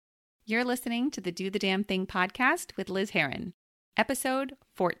You're listening to the Do the Damn Thing podcast with Liz Heron, episode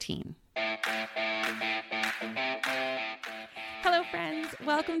 14. Hello, friends.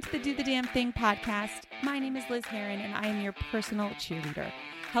 Welcome to the Do the Damn Thing podcast. My name is Liz Heron, and I am your personal cheerleader,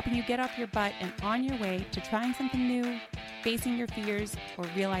 helping you get off your butt and on your way to trying something new, facing your fears, or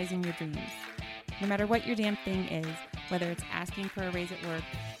realizing your dreams. No matter what your damn thing is, whether it's asking for a raise at work,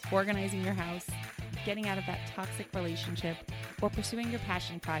 organizing your house, getting out of that toxic relationship, or pursuing your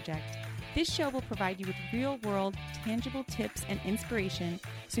passion project, this show will provide you with real-world, tangible tips and inspiration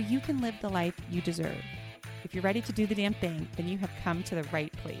so you can live the life you deserve. If you're ready to do the damn thing, then you have come to the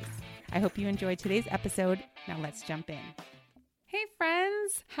right place. I hope you enjoyed today's episode. Now let's jump in. Hey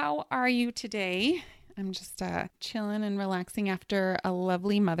friends, how are you today? I'm just chilling and relaxing after a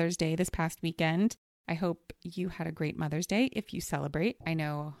lovely Mother's Day this past weekend. I hope you had a great Mother's Day if you celebrate. I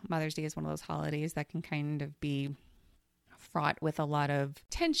know Mother's Day is one of those holidays that can kind of be fraught with a lot of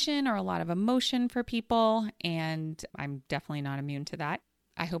tension or a lot of emotion for people, and I'm definitely not immune to that.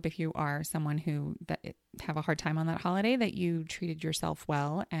 I hope if you are someone who have a hard time on that holiday, that you treated yourself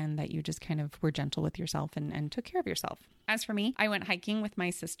well and that you just kind of were gentle with yourself and took care of yourself. As for me, I went hiking with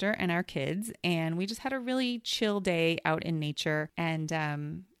my sister and our kids, and we just had a really chill day out in nature, and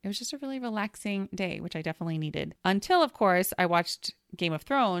it was just a really relaxing day, which I definitely needed. Until, of course, I watched Game of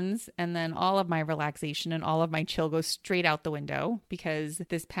Thrones, and then all of my relaxation and all of my chill goes straight out the window because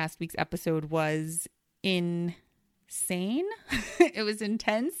this past week's episode was insane. It was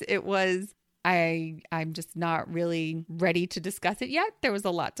intense. It was, I'm just not really ready to discuss it yet. There was a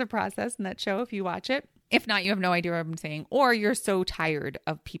lot to process in that show if you watch it. If not, you have no idea what I'm saying, or you're so tired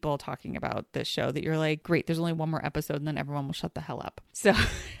of people talking about this show that you're like, great, there's only one more episode and then everyone will shut the hell up. So,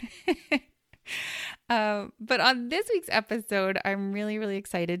 but on this week's episode, I'm really, really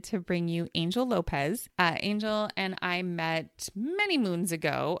excited to bring you Angel Lopez. Angel and I met many moons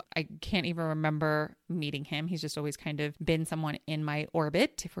ago. I can't even remember meeting him. He's just always kind of been someone in my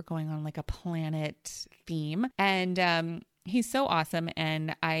orbit if we're going on like a planet theme. And he's so awesome.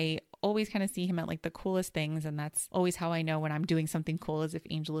 And I always kind of see him at like the coolest things. And that's always how I know when I'm doing something cool, is if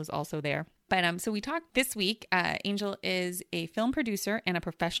Angel is also there. But so we talked this week. Angel is a film producer and a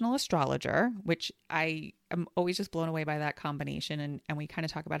professional astrologer, which I am always just blown away by that combination. And we kind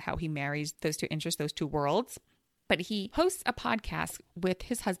of talk about how he marries those two interests, those two worlds. But he hosts a podcast with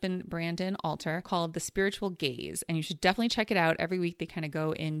his husband, Brandon Alter, called The Spiritual Gaze. And you should definitely check it out. Every week they kind of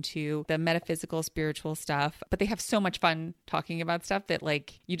go into the metaphysical, spiritual stuff. But they have so much fun talking about stuff that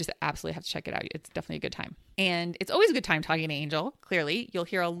like you just absolutely have to check it out. It's definitely a good time. And it's always a good time talking to Angel, clearly. You'll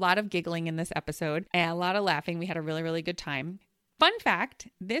hear a lot of giggling in this episode and a lot of laughing. We had a really, really good time. Fun fact,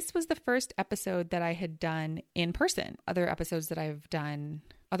 this was the first episode that I had done in person. Other episodes that I've done,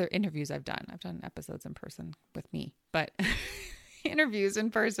 other interviews I've done episodes in person with me, but interviews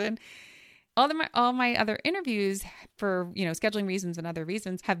in person. All my other interviews for, scheduling reasons and other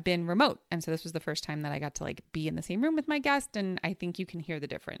reasons have been remote. And so this was the first time that I got to like be in the same room with my guest. And I think you can hear the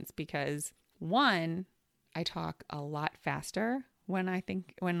difference because one, I talk a lot faster when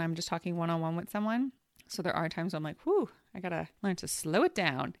I'm just talking one-on-one with someone. So there are times I'm like, whew, I gotta learn to slow it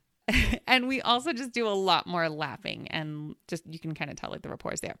down. And we also just do a lot more laughing and just, you can kind of tell like the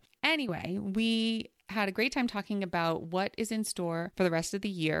rapport is there. Anyway, we had a great time talking about what is in store for the rest of the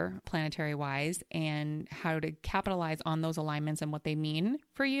year, planetary wise, and how to capitalize on those alignments and what they mean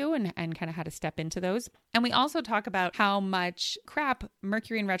for you and kind of how to step into those. And we also talk about how much crap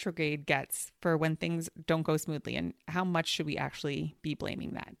Mercury in retrograde gets for when things don't go smoothly and how much should we actually be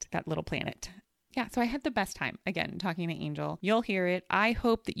blaming that little planet. Yeah, so I had the best time, again, talking to Angel. You'll hear it. I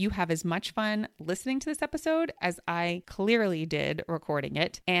hope that you have as much fun listening to this episode as I clearly did recording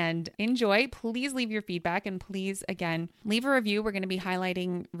it. And enjoy. Please leave your feedback and please, again, leave a review. We're going to be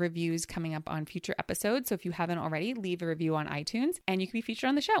highlighting reviews coming up on future episodes. So if you haven't already, leave a review on iTunes and you can be featured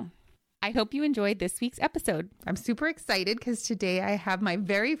on the show. I hope you enjoyed this week's episode. I'm super excited because today I have my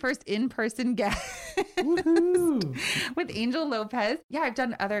very first in-person guest with Angel Lopez. Yeah, I've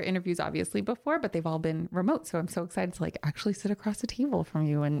done other interviews obviously before, but they've all been remote. So I'm so excited to like actually sit across the table from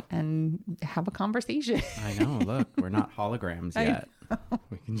you and have a conversation. I know. Look, we're not holograms yet.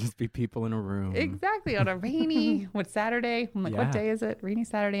 We can just be people in a room. Exactly. On a rainy, Saturday? I'm like, What day is it? Rainy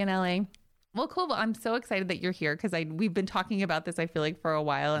Saturday in LA. Well, cool. Well, I'm so excited that you're here because we've been talking about this, I feel like, for a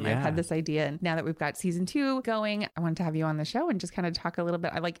while. And I've had this idea. And now that we've got season 2 going, I wanted to have you on the show and just kind of talk a little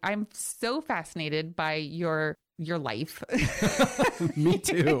bit. I'm so fascinated by your your life. Me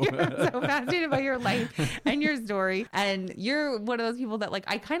too. I'm so fascinated by your life and your story. And you're one of those people that like,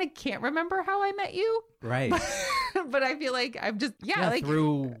 I kind of can't remember how I met you. Right. But I feel like I'm just, like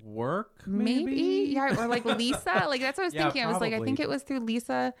through work, maybe. Yeah. Or like Lisa. Like that's what I was thinking. I was like, I probably. think it was through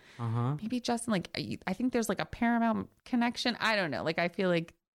Lisa. Uh-huh. Maybe Justin. Like, I think there's like a Paramount connection. I don't know. Like, I feel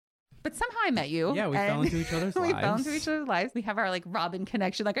like, but somehow I met you. Yeah, we fell into each other's lives. We fell into each other's lives. We have our like Robin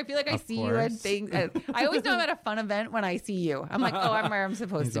connection. Like I feel like I Of see you at course. things. I always know I'm at a fun event when I see you. I'm like, oh, I'm where I'm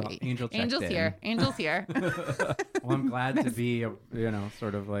supposed to be. Angel's here. Angel's here. Well, I'm glad to be,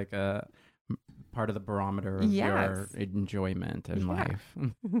 sort of like a part of the barometer of your enjoyment in life.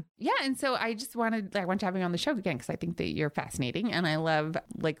 Yeah, and so I wanted to have you on the show again because I think that you're fascinating and I love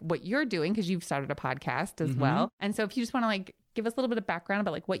like what you're doing because you've started a podcast as well. And so if you just want to like give us a little bit of background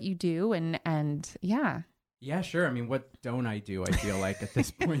about like what you do and yeah. Yeah, sure. I mean, what don't I do? I feel like at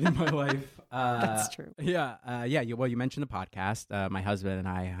this point in my life. That's true. Yeah. Well, you mentioned the podcast. My husband and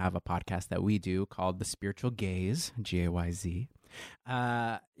I have a podcast that we do called The Spiritual Gaze, Gayz.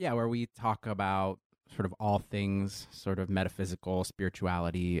 Where we talk about sort of all things sort of metaphysical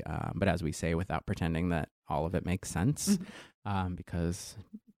spirituality, but as we say, without pretending that all of it makes sense, because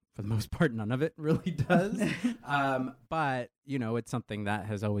for the most part, none of it really does. But, it's something that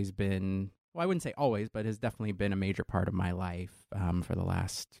has always been, well, I wouldn't say always, but has definitely been a major part of my life for the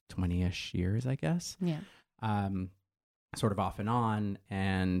last 20-ish years, I guess. Yeah. Sort of off and on.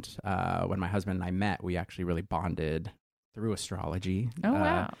 And when my husband and I met, we actually really bonded through astrology. Oh,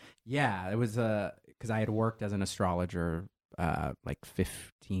 wow. Yeah, it was because I had worked as an astrologer now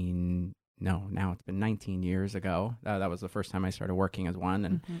it's been 19 years ago. That was the first time I started working as one.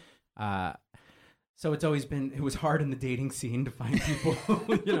 And so it was hard in the dating scene to find people,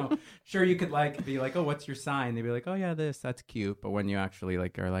 sure you could like be like, oh, what's your sign? They'd be like, oh yeah, that's cute. But when you actually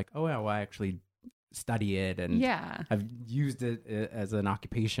like are like, oh, well, I actually study it and I've used it as an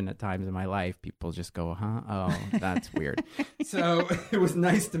occupation at times in my life, people just go, huh? Oh, that's weird. So it was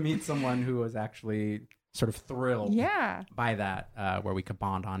nice to meet someone who was actually sort of thrilled by that, where we could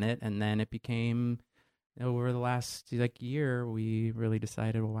bond on it. And then it became, over the last year, we really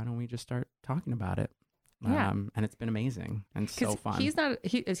decided, well, why don't we just start talking about it? Yeah. And it's been amazing and so fun.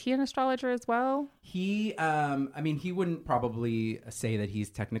 Is he an astrologer as well? He wouldn't probably say that he's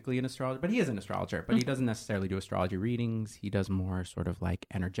technically an astrologer, but he is an astrologer, but he doesn't necessarily do astrology readings. He does more sort of like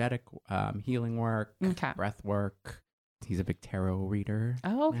energetic healing work, breath work. He's a big tarot reader.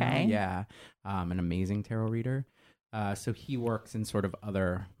 Oh, okay. Yeah. An amazing tarot reader. So he works in sort of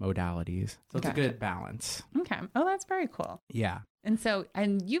other modalities. So it's a good balance. Okay. Oh, that's very cool. Yeah.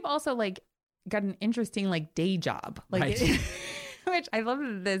 And you've also got an interesting day job, which I love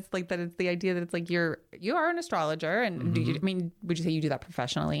that it's the idea that it's you are an astrologer, and would you say you do that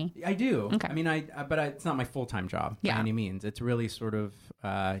professionally? I do. Okay. I mean, but it's not my full-time job by any means. It's really sort of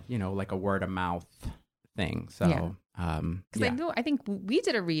like a word of mouth thing. So I think we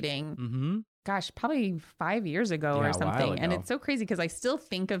did a reading. Gosh, probably 5 years ago or something. And it's so crazy because I still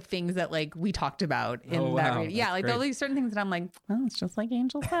think of things that we talked about in that reading. Yeah, there'll be certain things that I'm like, oh, it's just like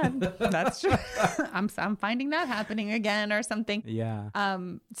Angel said. That's true. I'm finding that happening again or something. Yeah.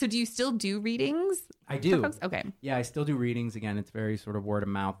 So do you still do readings? I do. Okay. Yeah, I still do readings. Again, it's very sort of word of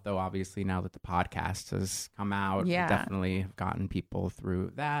mouth, though, obviously, now that the podcast has come out. Yeah. Definitely have gotten people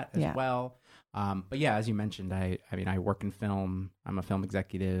through that as well. But yeah, as you mentioned, I work in film. I'm a film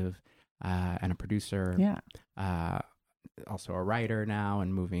executive. And a producer. Yeah. Also a writer now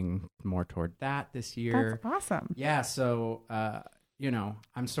and moving more toward that this year. That's awesome. Yeah. So,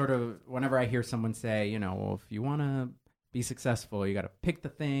 I'm sort of, whenever I hear someone say, well, if you want to be successful, you got to pick the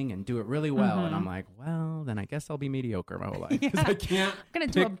thing and do it really well. And I'm like, well, then I guess I'll be mediocre my whole life. Because I can't. I'm going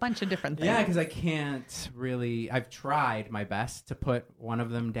to do a bunch of different things. Yeah, because I can't really, I've tried my best to put one of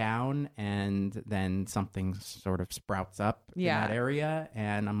them down and then something sort of sprouts up in that area.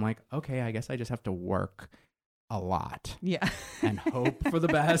 And I'm like, okay, I guess I just have to work a lot. Yeah. And hope for the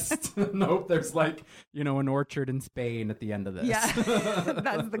best. And hope there's an orchard in Spain at the end of this. Yeah.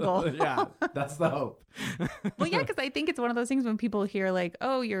 That's the goal. Yeah. That's the hope. Well, yeah, because I think it's one of those things when people hear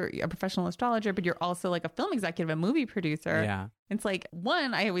oh, you're a professional astrologer, but you're also a film executive, a movie producer. Yeah. It's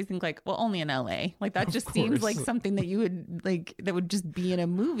one, I always think well, only in LA. That just seems like something that you would that would just be in a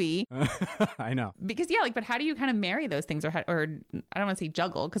movie. I know. Because but how do you kind of marry those things or I don't want to say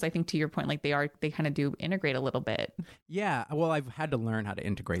juggle, because I think to your point, they kind of do integrate a little bit. Yeah. Well, I've had to learn how to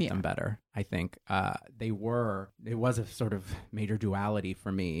integrate them better. I think it was a sort of major duality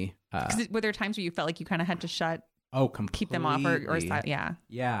for me. Were there times where you felt like you kind of had to shut? Oh, completely. Keep them off or yeah.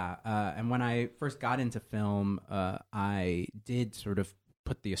 Yeah. And when I first got into film, I did sort of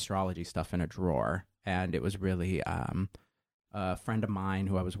put the astrology stuff in a drawer and it was really a friend of mine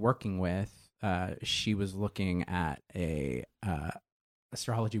who I was working with. She was looking at a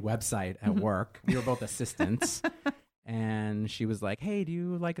astrology website at work. We were both assistants. And she was like, hey, do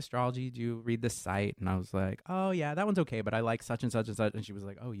you like astrology? Do you read this site? And I was like, oh, yeah, that one's okay, but I like such and such and such. And she was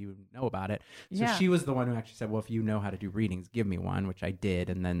like, oh, you know about it. So she was the one who actually said, well, if you know how to do readings, give me one, which I did.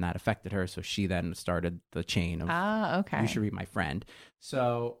 And then that affected her. So she then started the chain of, you should read my friend.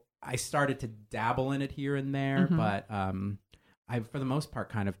 So I started to dabble in it here and there, but I, for the most part,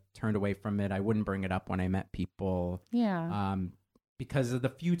 kind of turned away from it. I wouldn't bring it up when I met people. Yeah. Because of the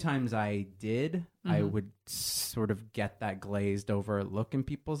few times I did, I would sort of get that glazed over look in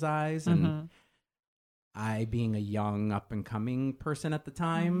people's eyes. And I, being a young up and coming person at the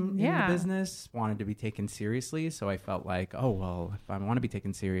time in the business, wanted to be taken seriously. So I felt like, oh, well, if I want to be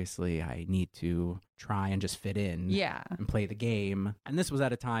taken seriously, I need to try and just fit in and play the game. And this was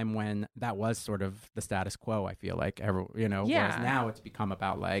at a time when that was sort of the status quo, I feel like, whereas now it's become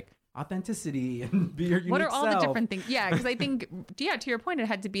about like, authenticity and be your unique What are all self. the different things? Yeah, because I think, to your point, it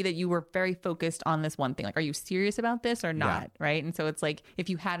had to be that you were very focused on this one thing. Like, are you serious about this or not? Right. And so it's like, if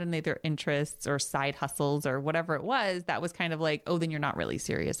you had any other interests or side hustles or whatever it was, that was kind of like, oh, then you're not really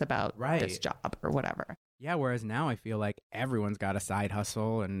serious about this job or whatever. Yeah, whereas now I feel like everyone's got a side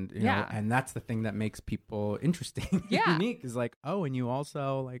hustle, and you know, and that's the thing that makes people interesting, unique. Is like, oh, and you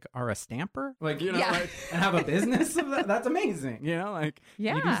also like are a stamper, like like, and have a business of that. That's amazing, like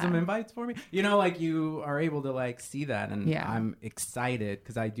you do some invites for me, like you are able to like see that, and I'm excited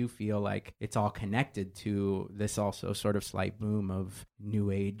because I do feel like it's all connected to this also sort of slight boom of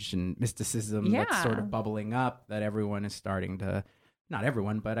new age and mysticism that's sort of bubbling up, that everyone is starting to. Not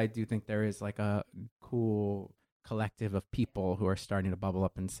everyone, but I do think there is like a cool collective of people who are starting to bubble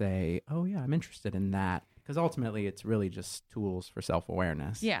up and say, oh, yeah, I'm interested in that. Because ultimately, it's really just tools for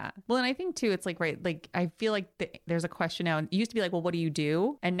self-awareness. Yeah. Well, and I think, too, it's like, like, I feel like there's a question now. It used to be like, well, what do you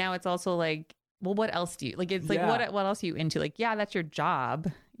do? And now it's also like, well, what else do you like? It's like, what else are you into? Like, yeah, that's your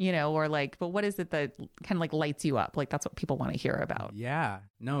job, or like, but what is it that kind of like lights you up? Like, that's what people want to hear about. Yeah,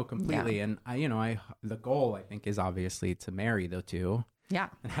 no, completely. And the goal, I think, is obviously to marry the two. Yeah.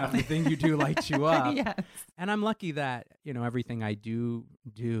 And have the thing you do light you up. Yes. And I'm lucky that, everything I do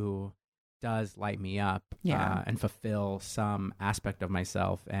does light me up and fulfill some aspect of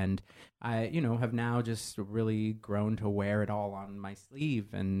myself. And I, have now just really grown to wear it all on my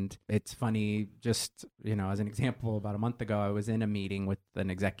sleeve. And it's funny, just, as an example, about a month ago, I was in a meeting with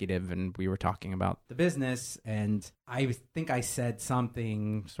an executive and we were talking about the business. And I think I said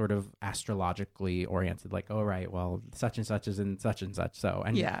something sort of astrologically oriented, like, oh, right, well, such and such is in such and such. So,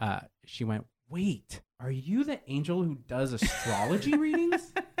 and she went, wait, are you the angel who does astrology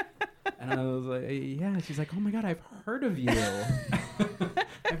readings? And I was like, yeah. She's like, oh my God, I've heard of you.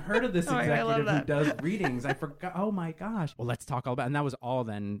 I've heard of this executive who does readings. I forgot. Oh my gosh. Well, let's talk all about it. And that was all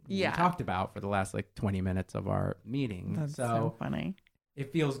then we talked about for the last like 20 minutes of our meeting. That's so funny.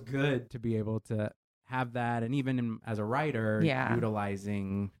 It feels good to be able to have that. And even as a writer,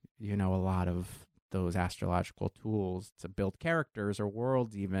 utilizing, a lot of those astrological tools to build characters or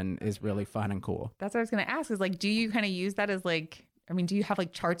worlds even is really fun and cool. That's what I was going to ask, is like, do you kind of use that as like, do you have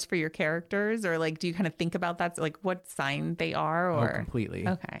like charts for your characters, or like, do you kind of think about that? So, like what sign they are, or? Oh, completely.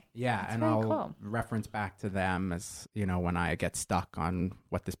 Okay. Yeah. That's and I'll reference back to them as, when I get stuck on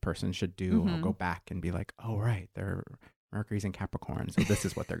what this person should do, I'll go back and be like, oh, right. They're Mercury's in Capricorn. So this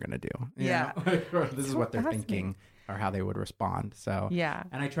is what they're going to do. This is what they're thinking or how they would respond. So,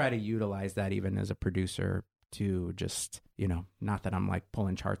 and I try to utilize that even as a producer to just, not that I'm like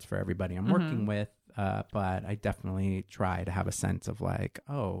pulling charts for everybody I'm working with. But I definitely try to have a sense of like,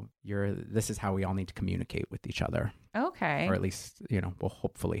 oh, this is how we all need to communicate with each other. Okay. Or at least, will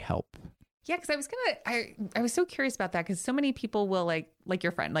hopefully help. Yeah, because I was so curious about that, because so many people will like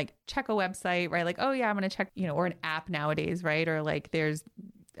your friend, like check a website, right? Like, oh yeah, I'm going to check, or an app nowadays, right? Or like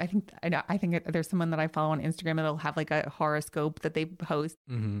I think there's someone that I follow on Instagram and they'll have like a horoscope that they post.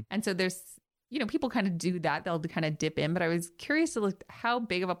 And so there's, people kind of do that. They'll kind of dip in, but I was curious to look, how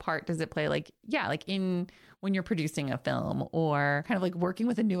big of a part does it play? Like, like when you're producing a film, or kind of like working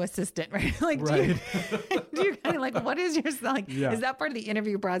with a new assistant, right? Like, do you kind of like, what is your sign? Is that part of the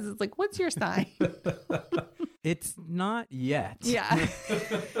interview process? Like, what's your sign? It's not yet. Yeah.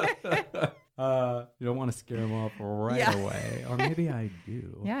 You don't want to scare them off right away. Or maybe I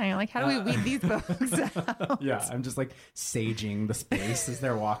do. Yeah, you're like, how do we weed these folks out? Yeah, I'm just like saging the space as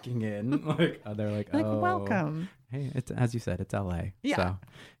they're walking in. Like, they're like, oh. welcome. Hey, it's, as you said, it's LA. Yeah. So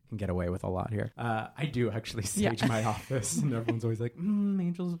can get away with a lot here. I do actually sage my office, and everyone's always like,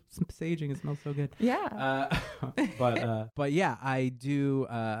 Angel's saging. It smells so good. Yeah. But yeah, I do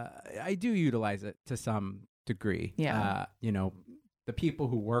utilize it to some degree. Yeah. The people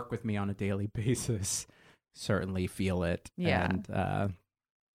who work with me on a daily basis certainly feel it. Yeah. And,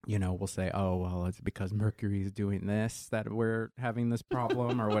 we'll say, oh, well, it's because Mercury is doing this that we're having this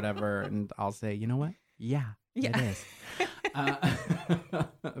problem or whatever. And I'll say, you know what? Yeah. It is.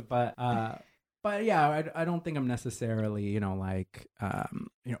 But yeah, I don't think I'm necessarily,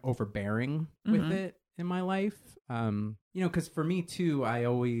 overbearing with it in my life. Because for me too, I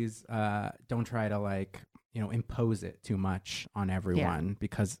always don't try to impose it too much on everyone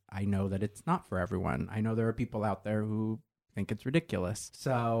because I know that it's not for everyone. I know there are people out there who think it's ridiculous.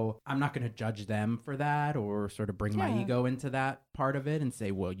 So I'm not going to judge them for that or sort of bring my ego into that part of it and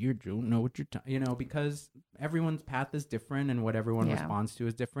say, well, you don't know what you're because everyone's path is different and what everyone responds to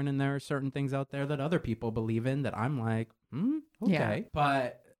is different. And there are certain things out there that other people believe in that I'm like, okay. Yeah.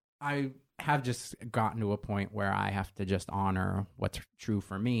 But I have just gotten to a point where I have to just honor what's true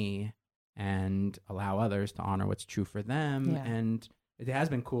for me and allow others to honor what's true for them. Yeah. And it has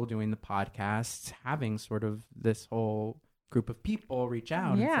been cool doing the podcasts, having sort of this whole group of people reach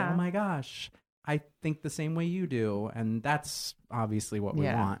out and say, oh my gosh, I think the same way you do. And that's obviously what we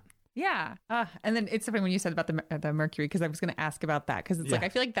want. Yeah. And then it's something when you said about the Mercury, because I was going to ask about that. Because it's I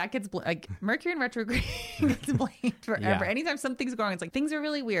feel like that gets Mercury in retrograde gets blamed forever. Yeah. Anytime something's going on, it's like things are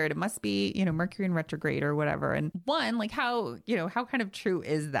really weird. It must be, Mercury in retrograde or whatever. And one, how kind of true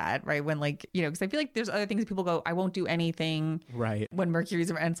is that, right? When because I feel like there's other things people go, I won't do anything. Right. When Mercury's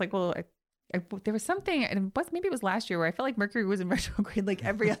around. And it's like, well, there was something, and maybe it was last year where I felt like Mercury was in retrograde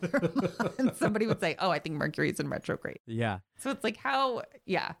every other month. Somebody would say, oh, I think Mercury's in retrograde. Yeah. So it's how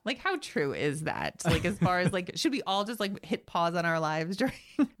true is that? As far as should we all just hit pause on our lives during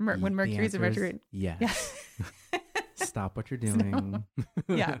when Mercury's in retrograde? Yes. Yeah. Stop what you're doing.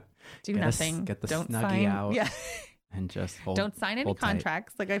 Do nothing. Get the Don't Snuggie sign out. Yeah. And just don't sign any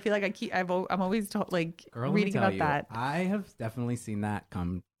contracts. Tight. I feel like I'm always told, Girl, reading about that. I have definitely seen that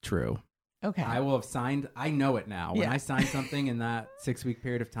come true. Okay. I will have signed. I know it now. When I sign something in that 6-week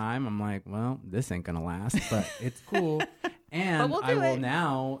period of time, I'm like, well, this ain't going to last, but it's cool. And I will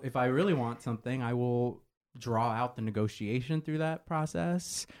now, if I really want something, I will draw out the negotiation through that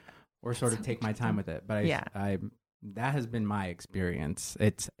process or sort of take my time with it. But I that has been my experience.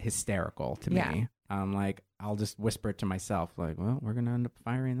 It's hysterical to me. I'll just whisper it to myself like, well, we're going to end up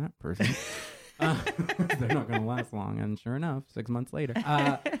firing that person. They're not going to last long. And sure enough, 6 months later.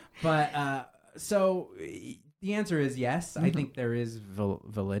 So the answer is yes. I think there is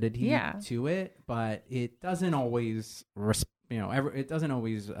validity to it, but it doesn't always, it doesn't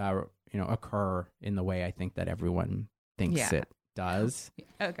always, occur in the way I think that everyone thinks it does.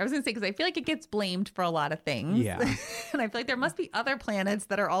 I was going to say, because I feel like it gets blamed for a lot of things. Yeah. And I feel like there must be other planets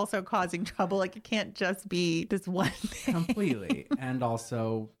that are also causing trouble. It can't just be this one thing. Completely. And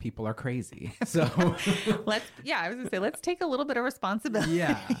also people are crazy. So I was going to say, let's take a little bit of responsibility.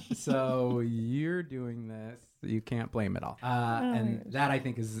 Yeah. So you're doing this. You can't blame it all. And that I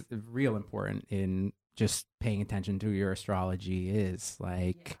think is real important in just paying attention to your astrology is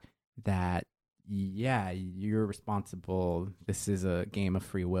that. Yeah, you're responsible. This is a game of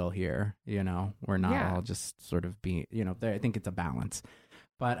free will here. We're not all just sort of being, I think it's a balance.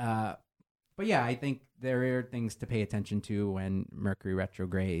 But yeah, I think there are things to pay attention to when Mercury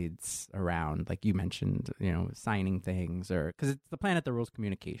retrogrades around, like you mentioned, signing things because it's the planet that rules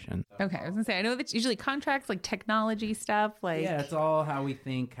communication. Okay, I was gonna say, I know that's usually contracts, technology stuff, yeah, it's all how we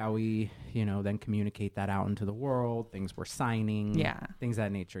think, how we, then communicate that out into the world, things we're signing, things of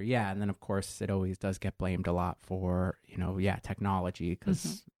that nature. Yeah, and then of course it always does get blamed a lot for, technology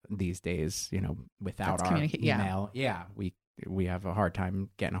because these days, without our email, we have a hard time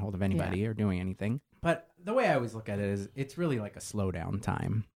getting a hold of anybody or doing anything. But the way I always look at it is it's really like a slowdown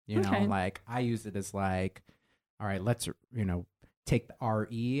time. I use it as all right, let's, take the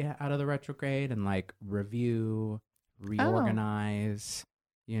RE out of the retrograde and review, reorganize.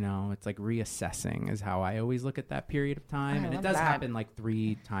 It's reassessing is how I always look at that period of time. And it does happen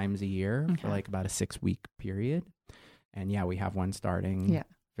 3 times a year for about a 6-week period. And we have one starting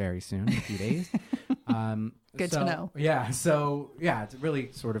very soon, in a few days. Good to know. Yeah. So it's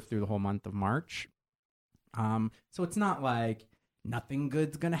really sort of through the whole month of March. So it's not like nothing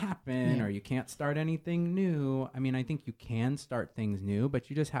good's going to happen or you can't start anything new. I mean, I think you can start things new, but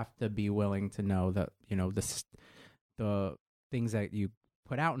you just have to be willing to know that, the things that you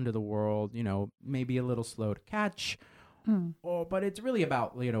put out into the world, maybe a little slow to catch. But it's really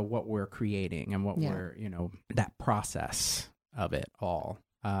about, what we're creating and what we're, that process of it all.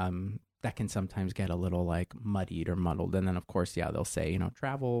 that can sometimes get a little like muddied or muddled. And then of course, they'll say,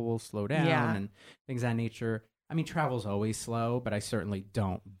 travel will slow down and things of that nature. I mean, travel's always slow, but I certainly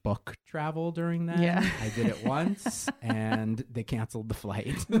don't book travel during that. Yeah. I did it once and they canceled the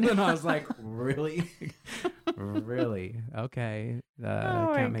flight. And I was like, really? Really? Okay.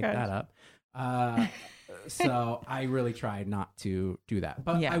 Can't make that up. So I really tried not to do that.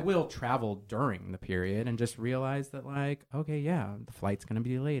 But I will travel during the period and just realize that like, okay, the flight's going to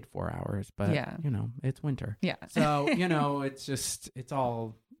be delayed 4 hours, but it's winter. Yeah. So, it's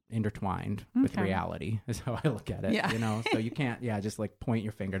all intertwined with reality is how I look at it. Yeah. So you can't, just like point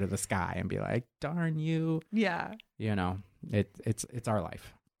your finger to the sky and be like, darn you. Yeah. It's our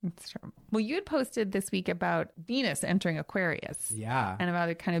life. It's true. Well, you had posted this week about Venus entering Aquarius. Yeah. And about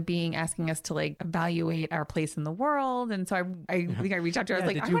it kind of asking us to like evaluate our place in the world. And so I think I reached out to her. I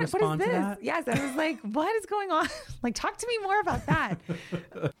was like, what is this? That? Yes. I was like, what is going on? Like, talk to me more about that.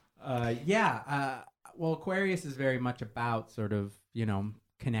 Well, Aquarius is very much about sort of,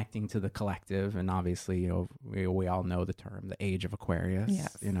 connecting to the collective. And obviously, we all know the term, the age of Aquarius,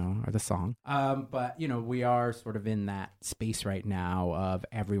 or the song. But, we are sort of in that space right now of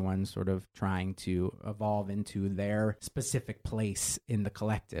everyone sort of trying to evolve into their specific place in the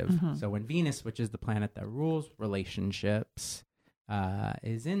collective. Mm-hmm. So when Venus, which is the planet that rules relationships,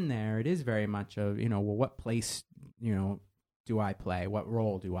 is in there, it is very much of, what place, do I play? What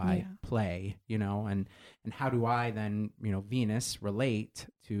role do I play? And how do I then, Venus relate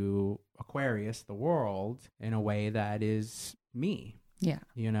to Aquarius, the world, in a way that is me? Yeah.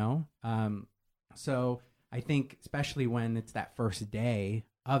 So I think especially when it's that first day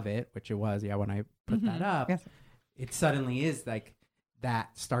of it, which it was, when I put that up, it suddenly is like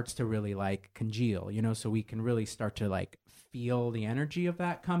that starts to really like congeal, so we can really start to like feel the energy of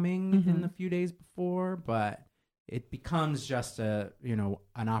that coming in the few days before, but it becomes just an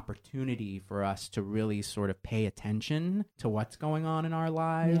opportunity for us to really sort of pay attention to what's going on in our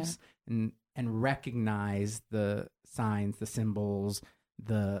lives and recognize the signs, the symbols,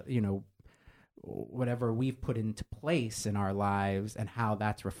 the, whatever we've put into place in our lives and how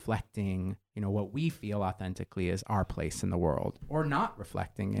that's reflecting, what we feel authentically is our place in the world or not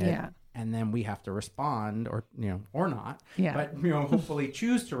reflecting it. Yeah. And then we have to respond or not, but, hopefully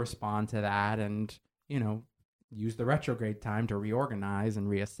choose to respond to that and, use the retrograde time to reorganize and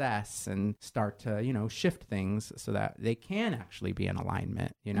reassess and start to, shift things so that they can actually be in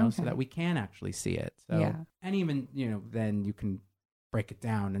alignment, so that we can actually see it. So, and even, then you can break it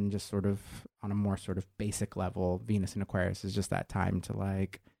down and just sort of on a more sort of basic level, Venus in Aquarius is just that time to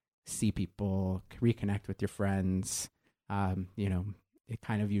like see people, reconnect with your friends, it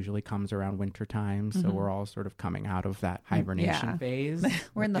kind of usually comes around winter time. So we're all sort of coming out of that hibernation phase.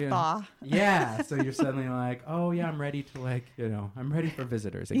 We're in the thaw. Yeah. So you're suddenly like, oh yeah, I'm ready to like, I'm ready for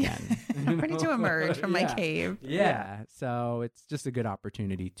visitors again. I'm ready to emerge from my cave. Yeah. So it's just a good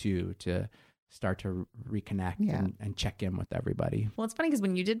opportunity too, to start to reconnect and check in with everybody. Well, it's funny because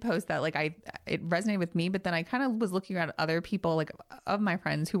when you did post that, like it resonated with me, but then I kind of was looking at other people, like of my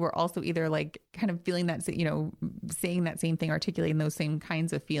friends who were also either like kind of feeling that, saying that same thing, articulating those same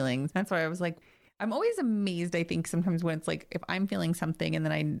kinds of feelings. That's why I was like, I'm always amazed, I think sometimes when it's like, if I'm feeling something and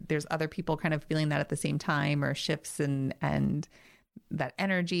then there's other people kind of feeling that at the same time or shifts and that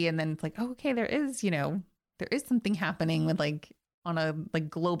energy. And then it's like, oh, okay, there is something happening with like, on a like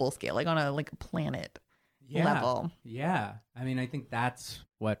global scale, like on a like planet level. Yeah. I mean, I think that's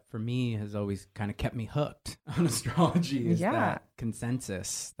what for me has always kind of kept me hooked on astrology is that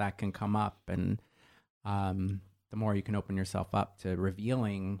consensus that can come up. And the more you can open yourself up to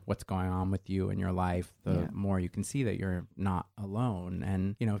revealing what's going on with you in your life, the more you can see that you're not alone.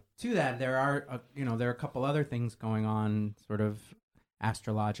 And, to that, there are a couple other things going on sort of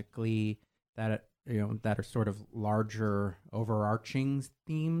astrologically that that are sort of larger overarching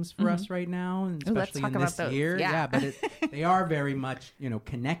themes for us right now, and especially in this year. Yeah, but they are very much,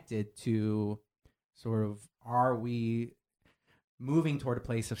 connected to sort of, are we moving toward a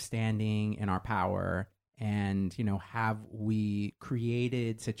place of standing in our power? And, have we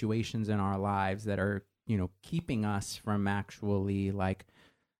created situations in our lives that are, keeping us from actually like,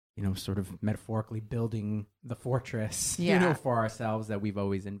 sort of metaphorically building the fortress, for ourselves that we've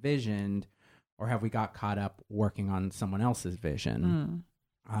always envisioned? Or have we got caught up working on someone else's vision?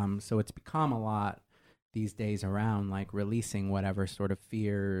 So it's become a lot these days around like releasing whatever sort of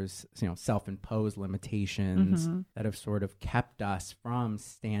fears, self-imposed limitations that have sort of kept us from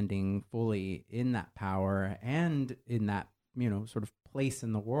standing fully in that power and in that, sort of place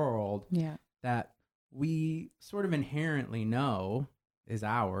in the world that we sort of inherently know is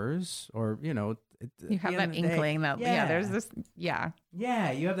ours, or, You have that inkling that, there's this, Yeah,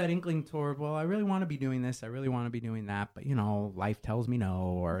 you have that inkling toward, well, I really want to be doing this. I really want to be doing that. But, life tells me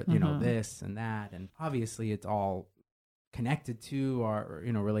no, or, this and that. And obviously it's all connected to our,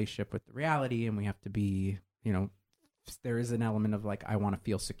 relationship with the reality. And we have to be, there is an element of like, I want to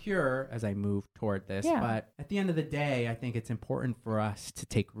feel secure as I move toward this. Yeah. But at the end of the day, I think it's important for us to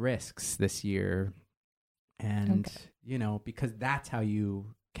take risks this year. And, because that's how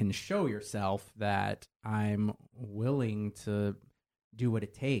you can show yourself that I'm willing to do what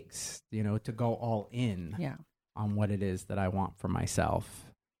it takes, to go all in on what it is that I want for myself,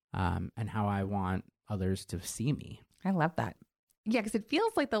 and how I want others to see me. I love that. Yeah, because it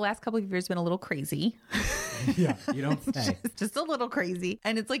feels like the last couple of years have been a little crazy. Yeah, you don't say. Just a little crazy.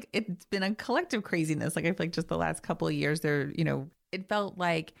 And it's like, it's been a collective craziness. Like, I feel like just the last couple of years there, it felt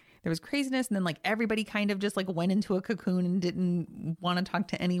like there was craziness, and then like everybody kind of just like went into a cocoon and didn't want to talk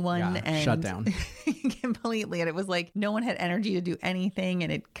to anyone and shut down completely. And it was like no one had energy to do anything.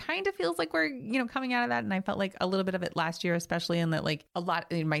 And it kind of feels like we're, coming out of that. And I felt like a little bit of it last year, especially in that like a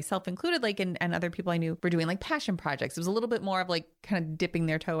lot, myself included, like, and other people I knew were doing like passion projects. It was a little bit more of like kind of dipping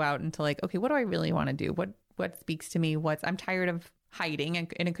their toe out into like, okay, what do I really want to do? What speaks to me? I'm tired of hiding. And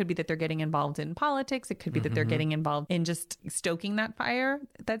it could be that they're getting involved in politics. It could be that they're getting involved in just stoking that fire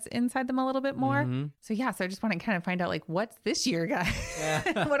that's inside them a little bit more. So I just want to kind of find out like, what's this year, guys?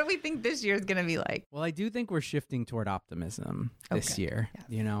 Yeah. What do we think this year is going to be like? Well, I do think we're shifting toward optimism this year.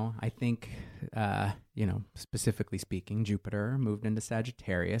 Yes. I think, specifically speaking, Jupiter moved into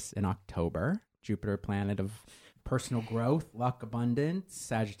Sagittarius in October. Jupiter, planet of personal growth, luck, abundance.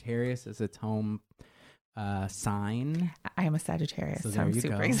 Sagittarius is its home sign. I am a Sagittarius, so I'm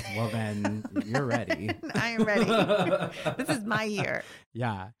super excited. Well, then you're ready. I am ready. This is my year.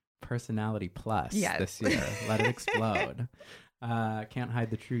 Yeah, personality plus this year. Let it explode. Can't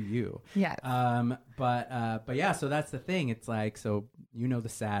hide the true you. Yes. But yeah, so that's the thing. It's like, so the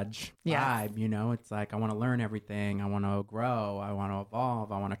Sag vibe, it's like I want to learn everything. I want to grow. I want to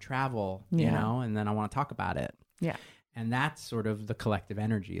evolve. I want to travel, and then I want to talk about it. Yeah. And that's sort of the collective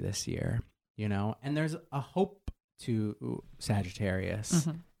energy this year. And there's a hope to Sagittarius,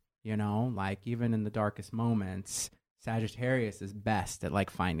 like even in the darkest moments, Sagittarius is best at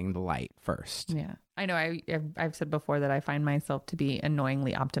like finding the light first. Yeah. I know I've said before that I find myself to be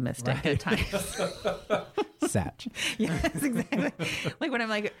annoyingly optimistic at times. Sag. Yes, exactly. Like when I'm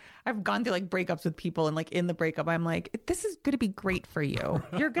like, I've gone through like breakups with people and like in the breakup, I'm like, this is going to be great for you.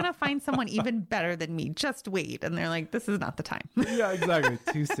 You're going to find someone even better than me. Just wait. And they're like, this is not the time. Yeah, exactly.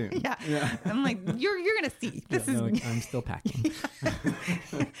 Too soon. Yeah. I'm like, you're going to see. This is. Like, I'm still packing.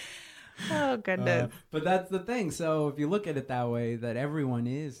 Oh, goodness. But that's the thing. So if you look at it that way, that everyone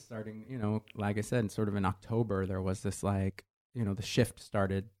is starting, like I said, sort of in October, there was this like, the shift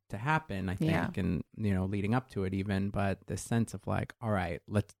started to happen, I think, and, leading up to it even, but the sense of like, all right,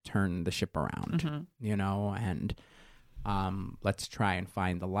 let's turn the ship around, and let's try and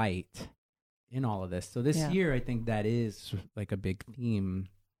find the light in all of this. So this year, I think that is like a big theme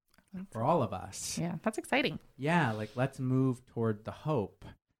for all of us. Yeah, that's exciting. Yeah, like let's move toward the hope.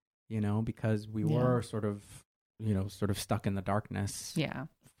 Because we were sort of stuck in the darkness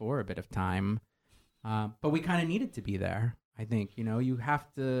for a bit of time. But we kind of needed to be there. I think, you have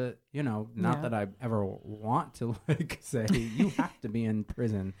to, not that I ever want to like say you have to be in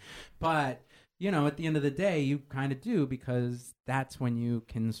prison, but, at the end of the day, you kind of do, because that's when you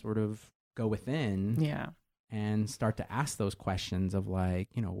can sort of go within and start to ask those questions of like,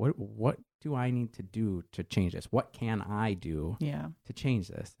 what do I need to do to change this? What can I do to change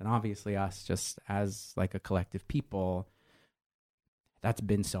this? And obviously us just as like a collective people, that's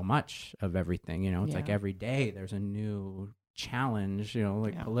been so much of everything, it's like every day there's a new challenge,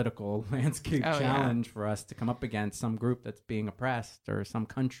 political landscape challenge for us to come up against some group that's being oppressed or some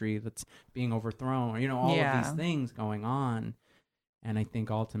country that's being overthrown, or, all of these things going on. And I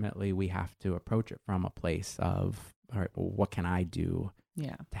think ultimately we have to approach it from a place of, all right, well, what can I do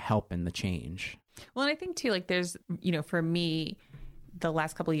to help in the change? Well, and I think too, like there's, for me, the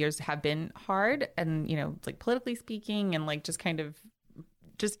last couple of years have been hard, and, like politically speaking, and like just kind of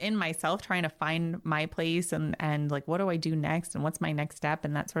just in myself trying to find my place and like, what do I do next? And what's my next step?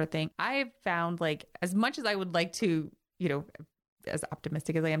 And that sort of thing. I've found like, as much as I would like to, as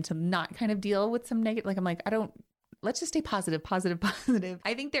optimistic as I am to not kind of deal with some negative, like I'm like, let's just stay positive.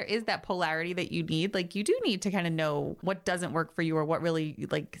 I think there is that polarity that you need. Like you do need to kind of know what doesn't work for you or what really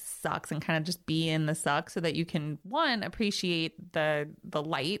like sucks, and kind of just be in the suck so that you can, one, appreciate the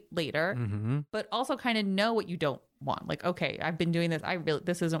light later, but also kind of know what you don't want. Like, okay, I've been doing this.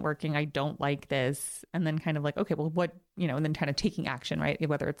 This isn't working. I don't like this. And then kind of like, okay, well, what, and then kind of taking action, right?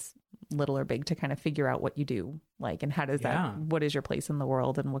 Whether it's little or big, to kind of figure out what you do, like, and how does that, what is your place in the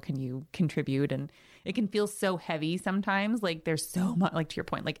world and what can you contribute? And it can feel so heavy sometimes. Like there's so much, like to your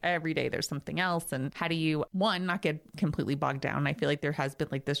point, like every day there's something else. And how do you, one, not get completely bogged down? I feel like there has been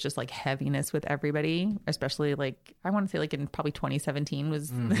like this just like heaviness with everybody, especially like, I want to say like in probably 2017 was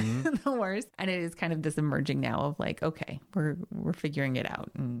the worst. And it is kind of this emerging now of like, okay, we're figuring it out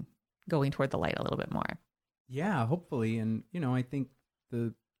and going toward the light a little bit more. Yeah, hopefully. And, you know, I think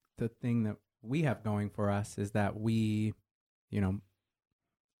the thing that we have going for us is that we, you know,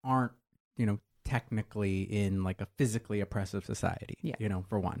 aren't, you know, technically in like a physically oppressive society, you know,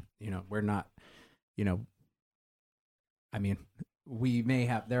 for one, you know, we're not, you know, I mean, we may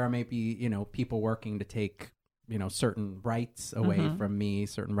have, there are maybe, you know, people working to take, you know, certain rights away from me,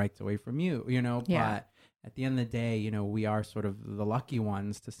 certain rights away from you, you know, but at the end of the day, you know, we are sort of the lucky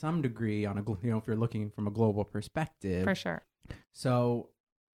ones to some degree on a, you know, if you're looking from a global perspective. For sure. So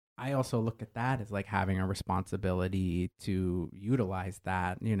I also look at that as like having a responsibility to utilize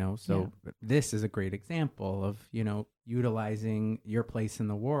that, you know, so this is a great example of, you know, utilizing your place in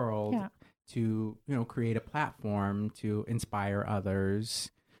the world to, you know, create a platform to inspire others,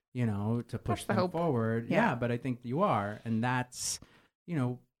 you know, to push them forward. Yeah, but I think you are. And that's, you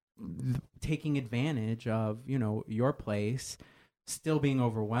know, taking advantage of, you know, your place, still being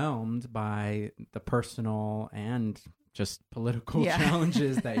overwhelmed by the personal and just political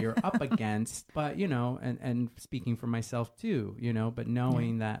challenges that you're up against, but, you know, and speaking for myself too, you know, but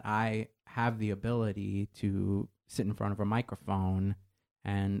knowing that I have the ability to sit in front of a microphone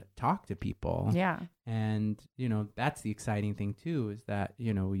and talk to people. Yeah. And, you know, that's the exciting thing too, is that,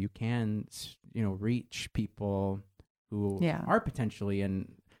 you know, you can, you know, reach people who are potentially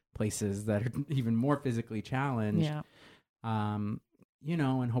in places that are even more physically challenged, you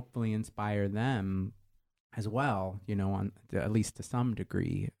know, and hopefully inspire them as well, you know, on at least to some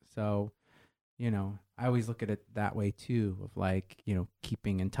degree. So, you know, I always look at it that way too, of like, you know,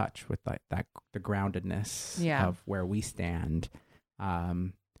 keeping in touch with like that, the groundedness of where we stand,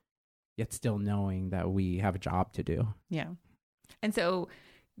 yet still knowing that we have a job to do. Yeah. And so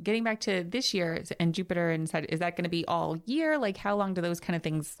getting back to this year and Jupiter and Sag, is that going to be all year? Like how long do those kind of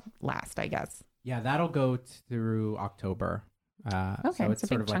things last, I guess? Yeah, that'll go through October. Okay, so it's a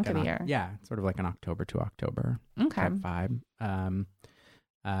sort big of chunk like of the year. Yeah, it's sort of like an October to October type vibe.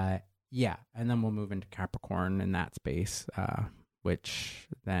 Yeah, and then we'll move into Capricorn in that space, which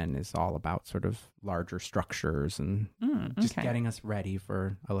then is all about sort of larger structures and just getting us ready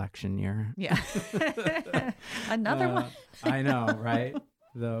for election year. Yeah, another one. I know, right?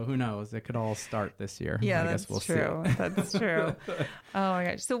 Though who knows? It could all start this year. Yeah, I guess we'll see. That's true. Oh my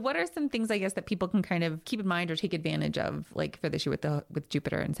gosh. So what are some things, I guess, that people can kind of keep in mind or take advantage of, like for this year with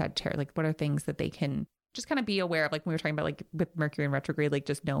Jupiter and Sagittarius? Like what are things that they can just kind of be aware of, like when we were talking about like with Mercury in retrograde, like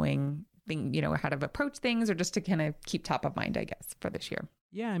just knowing you know, how to approach things, or just to kind of keep top of mind, I guess, for this year?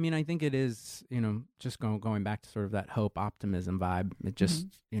 Yeah, I mean, I think it is, you know, just going back to sort of that hope, optimism vibe. It just,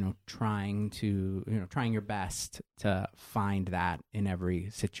 you know, trying your best to find that in every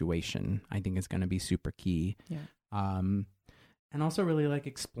situation, I think is going to be super key. Yeah. And also really like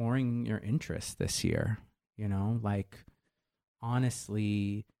exploring your interests this year, you know, like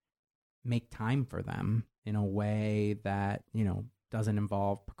honestly make time for them in a way that, you know, doesn't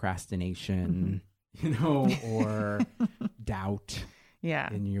involve procrastination, you know, or doubt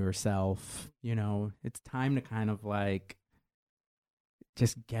in yourself. You know, it's time to kind of like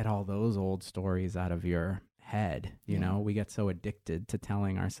just get all those old stories out of your head. You know, we get so addicted to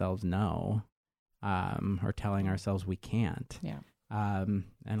telling ourselves no, or telling ourselves we can't. Yeah. And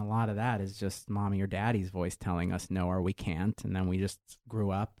a lot of that is just mommy or daddy's voice telling us no or we can't. And then we just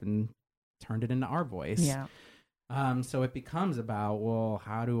grew up and turned it into our voice. Yeah. So it becomes about, well,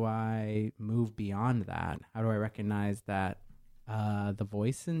 how do I move beyond that? How do I recognize that the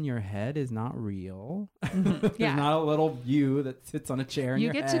voice in your head is not real? There's not a little you that sits on a chair in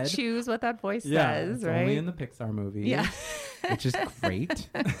your head. You get to choose what that voice says, it's right? Only in the Pixar movie, which is great.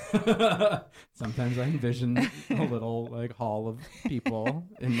 Sometimes I envision a little like hall of people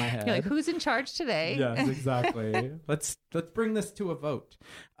in my head. You're like, who's in charge today? Yes, exactly. Let's bring this to a vote.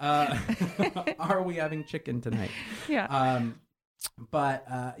 Are we having chicken tonight? Yeah.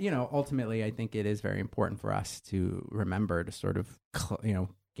 But, you know, ultimately, I think it is very important for us to remember to sort of, you know,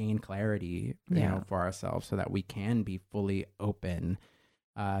 gain clarity, you know, for ourselves so that we can be fully open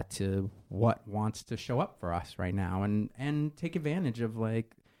to what wants to show up for us right now and take advantage of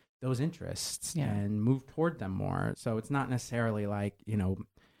like those interests and move toward them more. So it's not necessarily like, you know,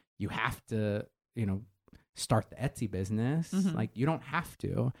 you have to, you know, start the Etsy business. Like you don't have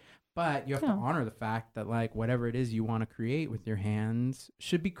to, But you have to honor the fact that like whatever it is you want to create with your hands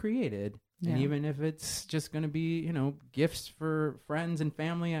should be created. And even if it's just going to be, you know, gifts for friends and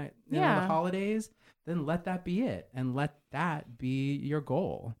family at you know, the holidays, then let that be it. And let that be your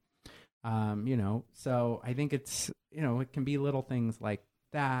goal. You know, so I think it's, you know, it can be little things like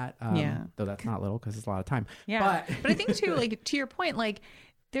that. Though that's not little because it's a lot of time. Yeah. But I think too, like to your point, like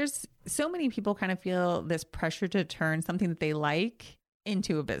there's so many people kind of feel this pressure to turn something that they like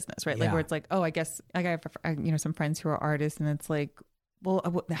into a business, right? Like where it's like, oh, I guess like I have, you know, some friends who are artists and it's like, well,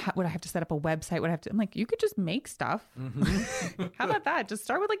 would I have to set up a website? Would I have to? I'm like, you could just make stuff. How about that? Just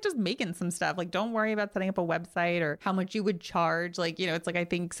start with like just making some stuff. Like, don't worry about setting up a website or how much you would charge. Like, you know, it's like, I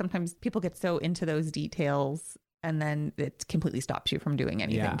think sometimes people get so into those details and then it completely stops you from doing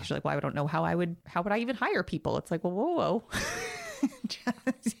anything. Because you're like, well, I don't know how would I even hire people? It's like, well, whoa.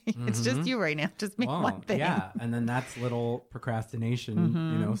 It's just you right now. Just make one thing. Yeah. And then that's little procrastination,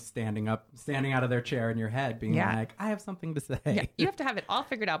 you know, standing out of their chair in your head being like, I have something to say. Yeah. You have to have it all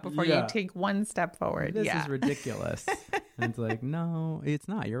figured out before you take one step forward. This is ridiculous. And it's like, no, it's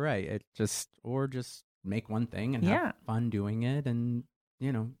not. You're right. It just make one thing and have fun doing it. And,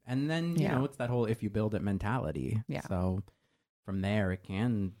 you know, and then, you know, it's that whole, if you build it mentality. Yeah. So from there, it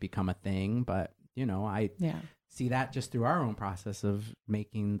can become a thing. But, you know, I see that just through our own process of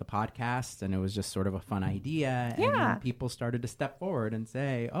making the podcast. And it was just sort of a fun idea. And then people started to step forward and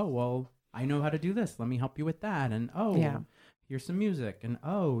say, oh, well, I know how to do this. Let me help you with that. And, here's some music. And,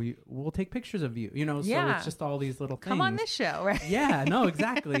 we'll take pictures of you. You know, so it's just all these little things. Come on this show, right? Yeah, no,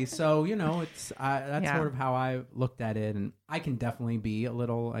 exactly. So, you know, it's that's sort of how I looked at it. And I can definitely be a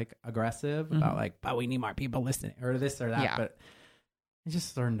little like aggressive about like, but we need more people listening or this or that. Yeah. But I just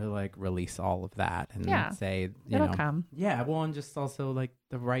starting to like release all of that and say, it'll come. Yeah. Well, and just also like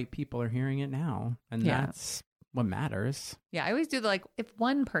the right people are hearing it now. And that's what matters. Yeah. I always do like, if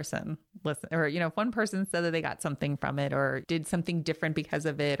one person listen or, you know, if one person said that they got something from it or did something different because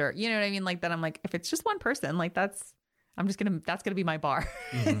of it, or, you know what I mean? Like then I'm like, if it's just one person, like that's going to be my bar.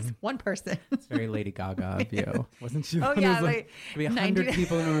 It's one person. It's very Lady Gaga of you. Wasn't she? Oh yeah. Like, be 100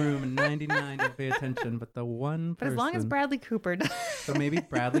 people in a room and 99 to pay attention, but the one person. But as long as Bradley Cooper does. So maybe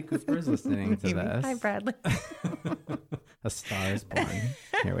Bradley Cooper is listening to this. Hi, Bradley. A Star is Born.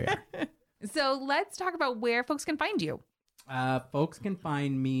 Here we are. So let's talk about where folks can find you. Folks can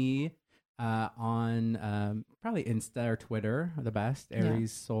find me on probably Insta or Twitter, the best.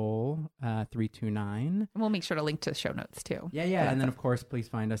 Aries Soul 329. And we'll make sure to link to the show notes too. Yeah. And then of course, please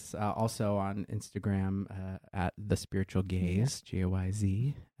find us also on Instagram at The Spiritual Gaze,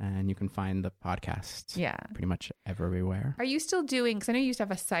 GAYZ, and you can find the podcast. Pretty much everywhere. Are you still doing? Because I know you used to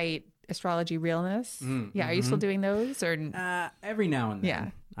have a site, Astrology Realness. Are you still doing those or? Every now and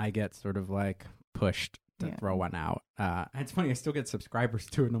then, I get sort of like pushed to throw one out. It's funny, I still get subscribers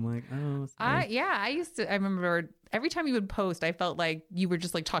to it and I'm like, oh, I remember every time you would post, I felt like you were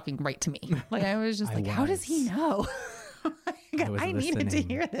just like talking right to me. Like I was just like, how does he know? I needed to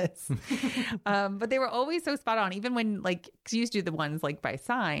hear this. But they were always so spot on, even when like, cause you used to do the ones like by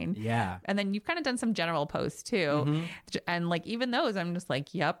sign. Yeah. And then you've kind of done some general posts too. And like, even those, I'm just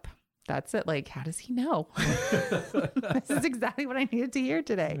like, yep. That's it. Like, how does he know? This is exactly what I needed to hear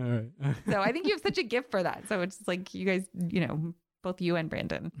today. All right. So I think you have such a gift for that. So it's just like you guys, you know, both you and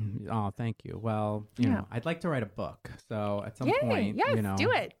Brandon. Oh, thank you. Well, you know, I'd like to write a book. So at some point, you know,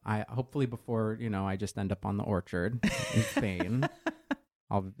 do it. I hopefully before, you know, I just end up on the orchard in Spain.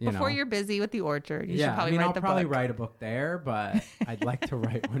 Before you're busy with the orchard, you should probably write the book. I'll probably write a book there, but I'd like to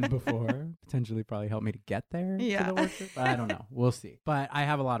write one before. Potentially probably help me to get there to the orchard. But I don't know. We'll see. But I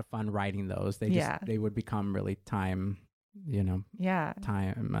have a lot of fun writing those. They would become really time, you know,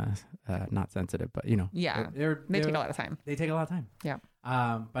 time not sensitive, but you know. Yeah. They take a lot of time. They take a lot of time. Yeah.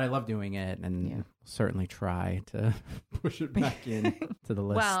 But I love doing it and certainly try to push it back in to the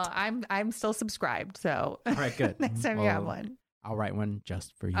list. Well, I'm still subscribed, so all right, good. Next time you have one. I'll write one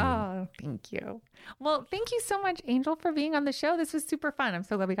just for you. Oh, thank you. Well, thank you so much, Angel, for being on the show. This was super fun. I'm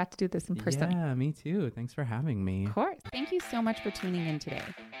so glad we got to do this in person. Yeah, me too. Thanks for having me. Of course. Thank you so much for tuning in today.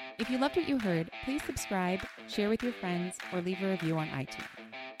 If you loved what you heard, please subscribe, share with your friends, or leave a review on iTunes.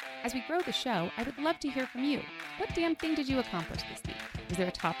 As we grow the show, I would love to hear from you. What damn thing did you accomplish this week? Is there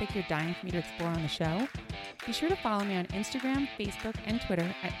a topic you're dying for me to explore on the show? Be sure to follow me on Instagram, Facebook, and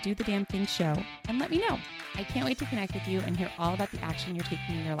Twitter at Do the Damn Thing Show and let me know. I can't wait to connect with you and hear all about the action you're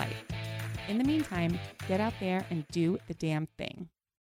taking in your life. In the meantime, get out there and do the damn thing.